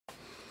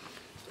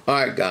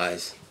Alright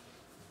guys,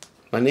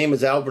 my name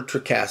is Albert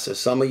Torcaso.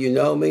 Some of you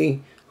know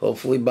me,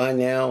 hopefully by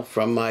now,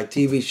 from my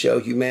TV show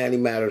Humanity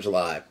Matters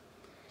Live.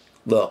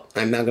 Look,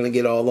 I'm not going to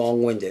get all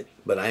long-winded,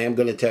 but I am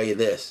going to tell you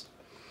this.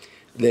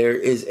 There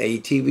is a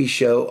TV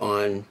show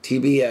on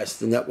TBS,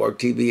 the network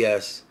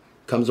TBS,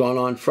 comes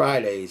on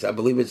Fridays. I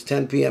believe it's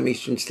 10 p.m.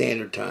 Eastern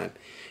Standard Time.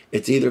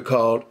 It's either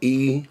called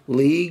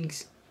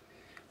E-Leagues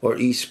or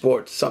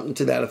E-Sports, something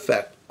to that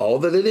effect. All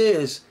that it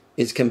is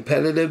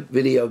competitive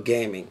video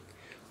gaming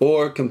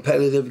or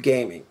competitive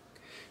gaming.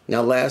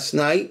 Now last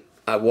night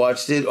I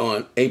watched it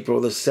on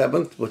April the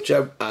 7th, which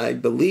I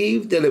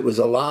believe that it was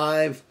a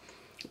live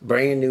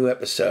brand new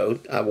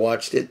episode. I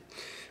watched it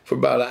for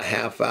about a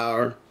half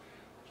hour,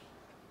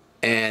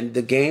 and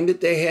the game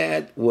that they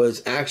had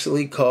was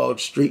actually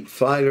called Street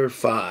Fighter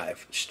V.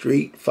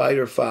 Street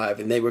Fighter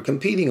V, and they were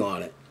competing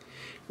on it.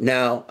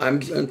 Now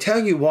I'm going to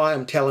tell you why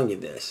I'm telling you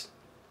this.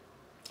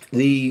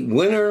 The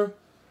winner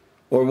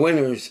or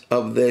winners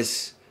of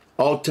this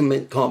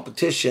ultimate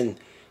competition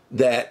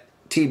that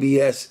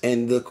TBS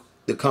and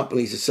the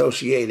companies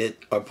associated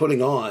are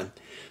putting on,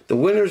 the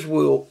winners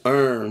will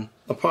earn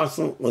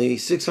approximately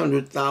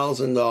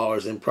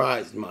 $600,000 in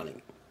prize money.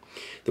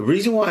 The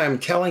reason why I'm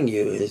telling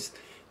you is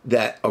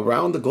that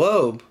around the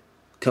globe,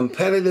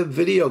 competitive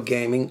video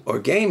gaming or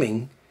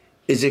gaming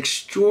is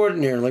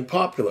extraordinarily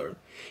popular.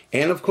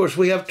 And of course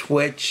we have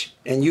Twitch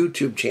and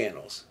YouTube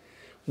channels.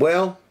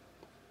 Well,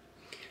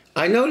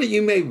 I know that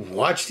you may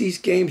watch these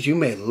games, you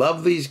may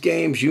love these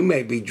games, you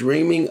may be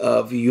dreaming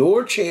of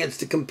your chance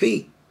to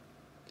compete.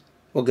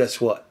 Well,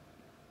 guess what?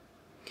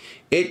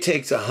 It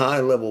takes a high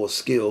level of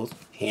skills,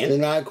 hand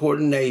and eye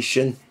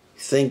coordination,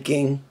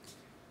 thinking,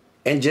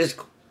 and just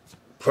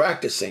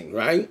practicing,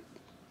 right?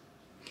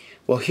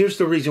 Well, here's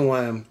the reason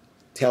why I'm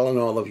telling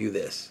all of you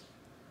this.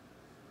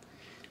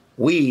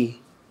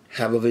 We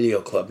have a video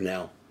club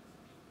now.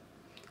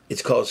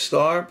 It's called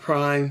Star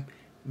Prime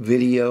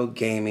Video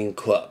Gaming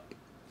Club.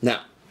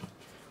 Now,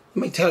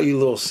 let me tell you a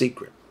little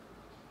secret.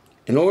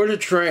 In order to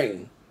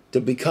train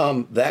to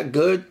become that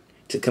good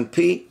to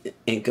compete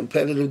in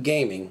competitive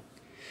gaming,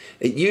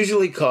 it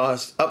usually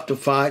costs up to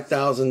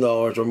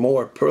 $5,000 or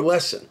more per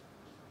lesson.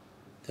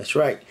 That's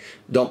right.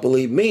 Don't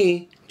believe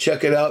me?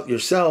 Check it out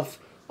yourself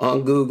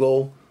on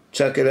Google.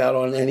 Check it out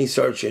on any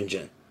search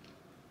engine.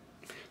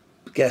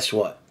 But guess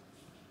what?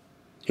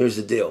 Here's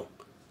the deal.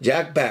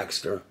 Jack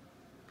Baxter,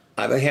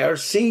 Ivan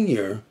Harris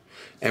Sr.,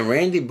 and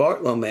Randy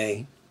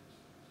Bartolome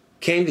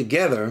came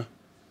together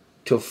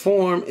to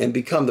form and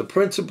become the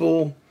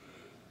principal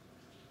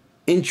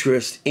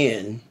interest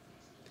in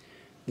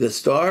the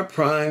Star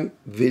Prime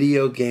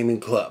Video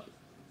Gaming Club.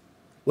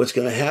 What's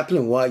going to happen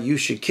and why you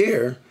should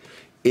care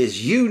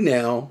is you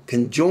now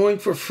can join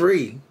for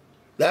free.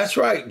 That's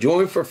right,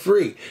 join for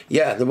free.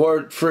 Yeah, the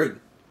word free.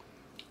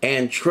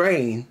 And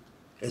train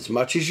as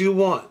much as you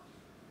want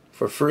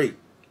for free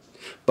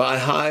by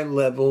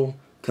high-level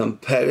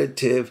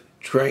competitive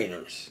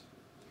trainers,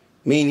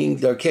 meaning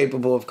they're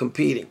capable of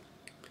competing.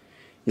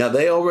 Now,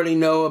 they already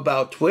know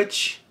about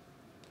Twitch.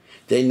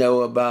 They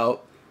know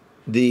about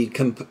the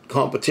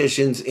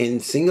competitions in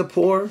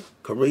Singapore,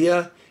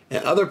 Korea,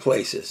 and other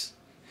places.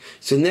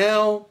 So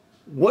now,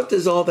 what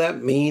does all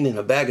that mean in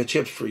a bag of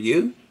chips for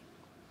you?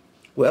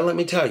 Well, let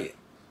me tell you.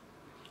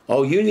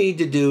 All you need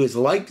to do is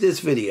like this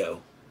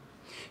video,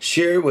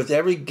 share it with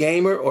every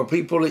gamer or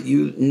people that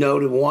you know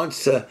that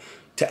wants to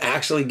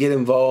actually get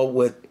involved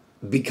with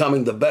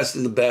becoming the best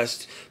of the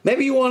best.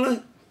 Maybe you want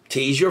to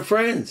tease your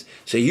friends.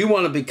 So you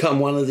want to become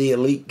one of the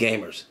elite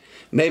gamers.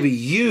 Maybe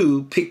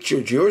you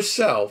pictured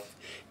yourself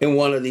in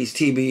one of these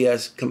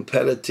TBS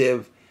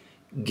competitive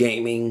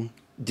gaming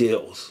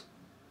deals.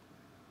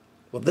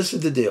 Well, this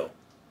is the deal.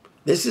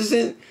 This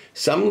isn't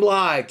some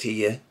lie to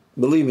you.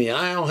 Believe me,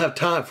 I don't have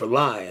time for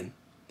lying.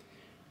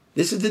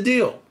 This is the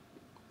deal.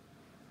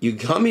 You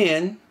come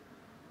in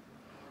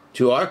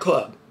to our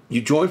club.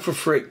 You join for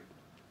free.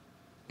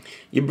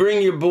 You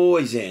bring your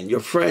boys in, your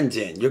friends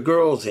in, your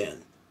girls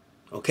in.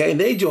 Okay, and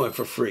they join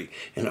for free.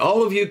 And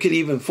all of you could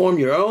even form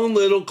your own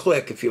little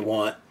clique, if you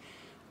want,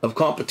 of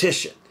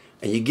competition.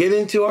 And you get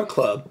into our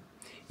club,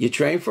 you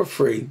train for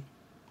free,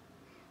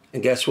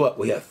 and guess what?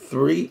 We have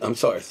three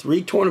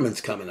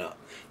tournaments coming up.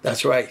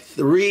 That's right,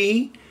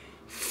 3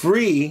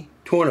 free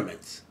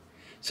tournaments.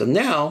 So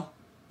now,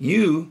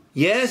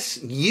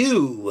 yes,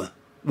 you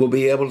will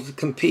be able to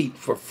compete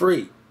for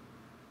free.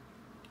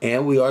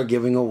 And we are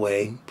giving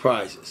away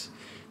prizes.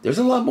 There's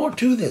a lot more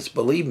to this,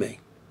 believe me.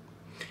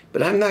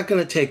 But I'm not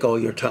going to take all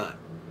your time.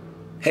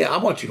 Hey, I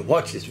want you to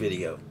watch this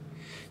video.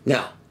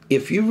 Now,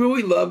 if you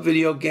really love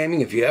video gaming,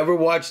 if you ever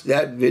watched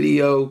that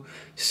video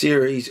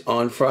series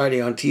on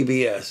Friday on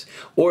TBS,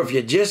 or if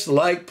you just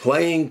like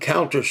playing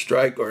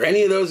Counter-Strike or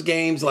any of those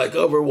games like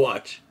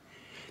Overwatch,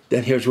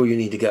 then here's where you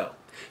need to go.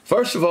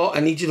 First of all, I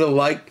need you to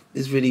like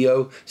this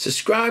video,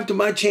 subscribe to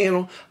my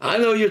channel. I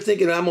know you're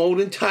thinking I'm old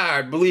and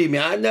tired. Believe me,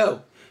 I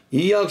know.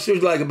 You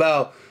youngsters like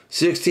about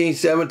 16,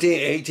 17,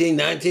 18,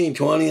 19,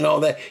 20 and all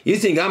that. You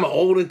think I'm an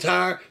old and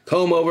tired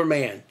comb over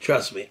man.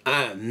 Trust me,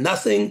 I am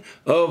nothing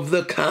of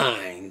the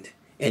kind.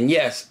 And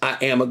yes, I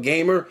am a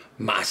gamer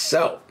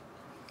myself.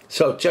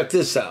 So check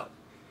this out.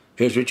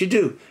 Here's what you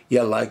do.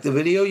 You like the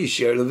video, you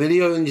share the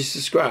video, and you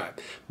subscribe.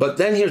 But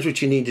then here's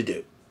what you need to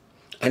do.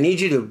 I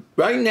need you to,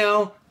 right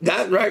now,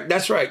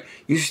 that's right.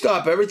 You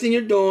stop everything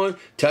you're doing,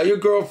 tell your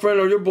girlfriend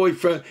or your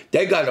boyfriend,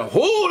 they got to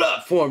hold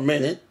up for a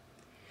minute,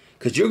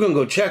 because you're going to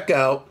go check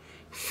out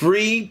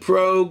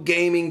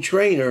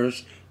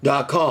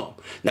freeprogamingtrainers.com.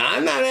 Now,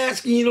 I'm not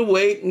asking you to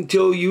wait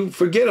until you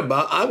forget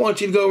about it. I want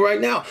you to go right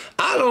now.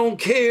 I don't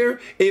care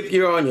if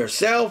you're on your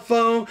cell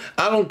phone.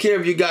 I don't care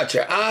if you got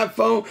your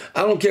iPhone.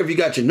 I don't care if you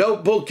got your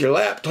notebook, your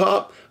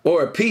laptop,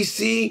 or a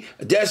PC,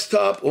 a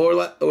desktop, or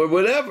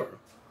whatever.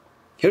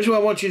 Here's what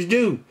I want you to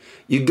do.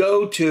 You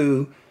go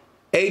to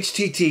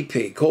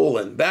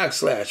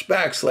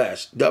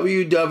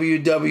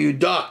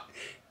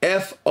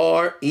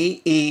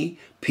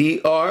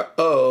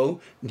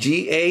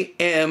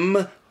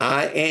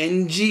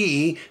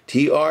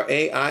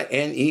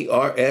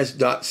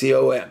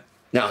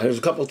Now, here's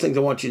a couple of things I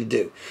want you to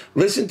do.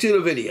 Listen to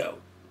the video.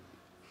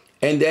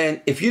 And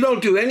then if you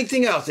don't do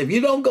anything else, if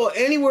you don't go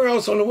anywhere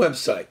else on the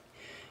website,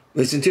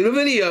 listen to the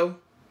video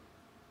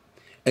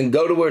and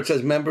go to where it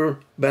says member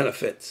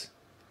benefits.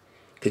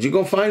 Because you're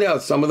going to find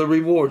out some of the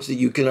rewards that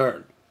you can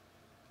earn.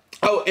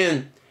 Oh,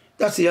 and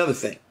that's the other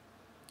thing.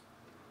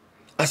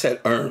 I said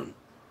earn.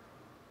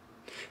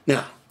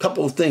 Now, a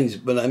couple of things,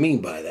 but I mean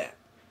by that.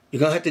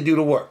 You're going to have to do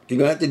the work. You're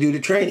going to have to do the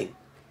training.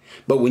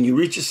 But when you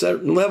reach a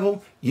certain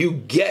level, you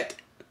get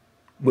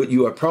what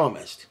you are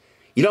promised.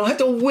 You don't have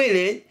to win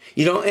it.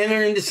 You don't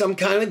enter into some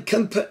kind of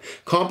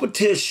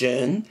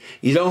competition.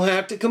 You don't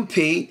have to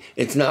compete.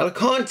 It's not a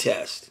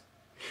contest.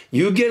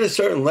 You get a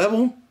certain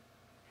level,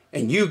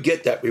 and you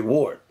get that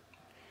reward.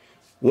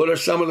 What are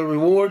some of the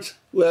rewards?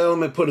 Well, let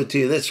me put it to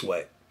you this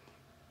way.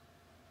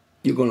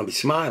 You're going to be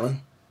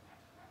smiling.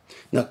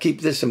 Now,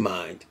 keep this in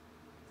mind.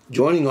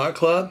 Joining our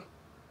club,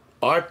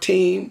 our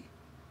team,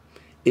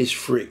 is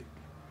free.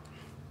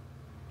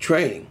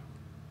 Training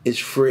is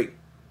free.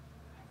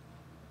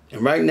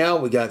 And right now,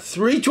 we got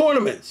 3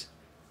 tournaments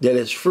that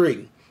is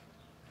free.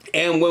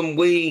 And when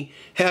we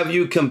have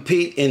you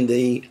compete in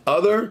the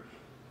other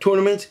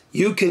tournaments,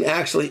 you can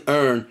actually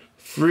earn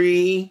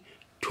free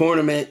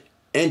tournament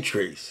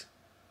entries.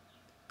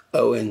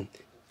 Oh, and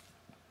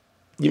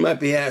you might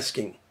be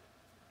asking,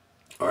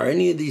 are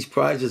any of these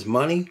prizes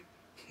money?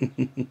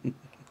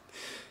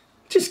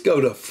 Just go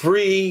to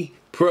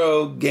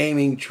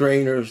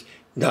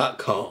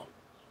freeprogamingtrainers.com.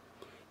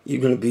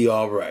 You're going to be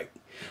all right.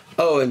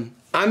 Oh, and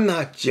I'm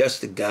not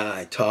just a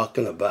guy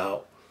talking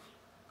about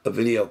a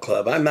video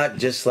club. I'm not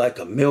just like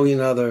a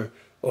million other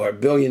or a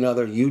billion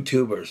other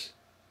YouTubers.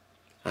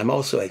 I'm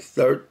also a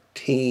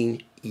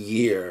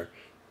 13-year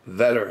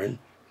veteran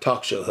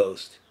talk show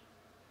host.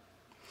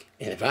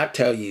 And if I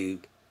tell you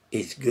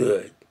it's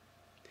good,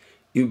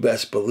 you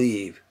best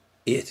believe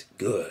it's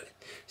good.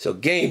 So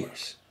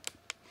gamers,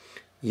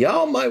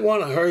 y'all might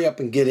want to hurry up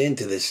and get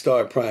into this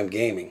Star Prime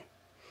Gaming,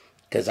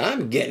 because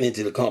I'm getting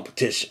into the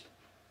competition.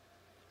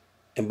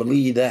 And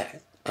believe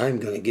that, I'm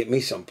going to get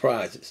me some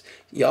prizes.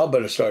 Y'all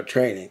better start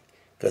training,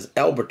 because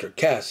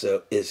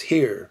Torcaso is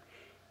here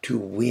to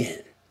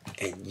win.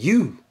 And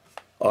you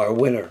are a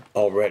winner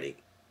already.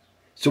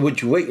 So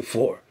what you waiting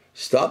for?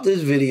 Stop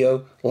this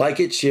video, like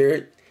it, share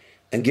it,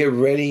 and get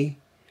ready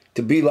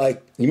to be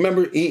like, you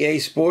remember EA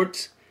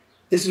Sports?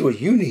 This is what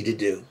you need to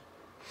do.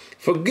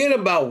 Forget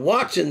about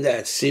watching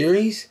that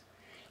series.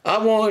 I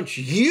want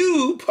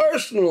you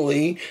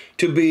personally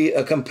to be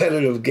a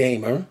competitive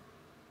gamer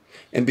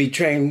and be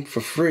trained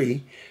for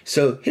free.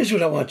 So here's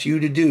what I want you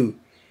to do.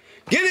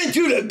 Get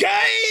into the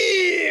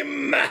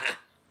game!